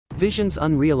Visions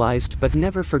unrealized but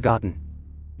never forgotten.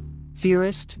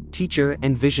 Theorist, teacher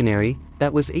and visionary,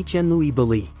 that was Étienne-Louis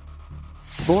Boullée.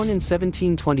 Born in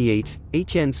 1728,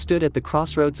 Étienne stood at the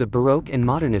crossroads of Baroque and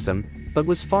modernism, but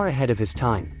was far ahead of his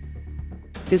time.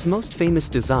 His most famous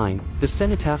design, the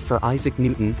Cenotaph for Isaac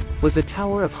Newton, was a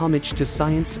tower of homage to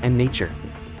science and nature.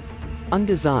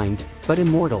 Undesigned, but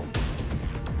immortal.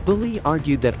 Boullée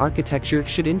argued that architecture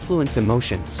should influence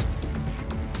emotions.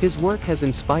 His work has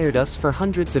inspired us for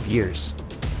hundreds of years.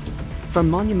 From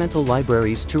monumental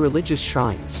libraries to religious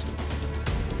shrines.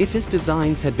 If his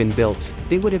designs had been built,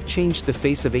 they would have changed the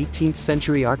face of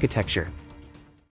 18th-century architecture.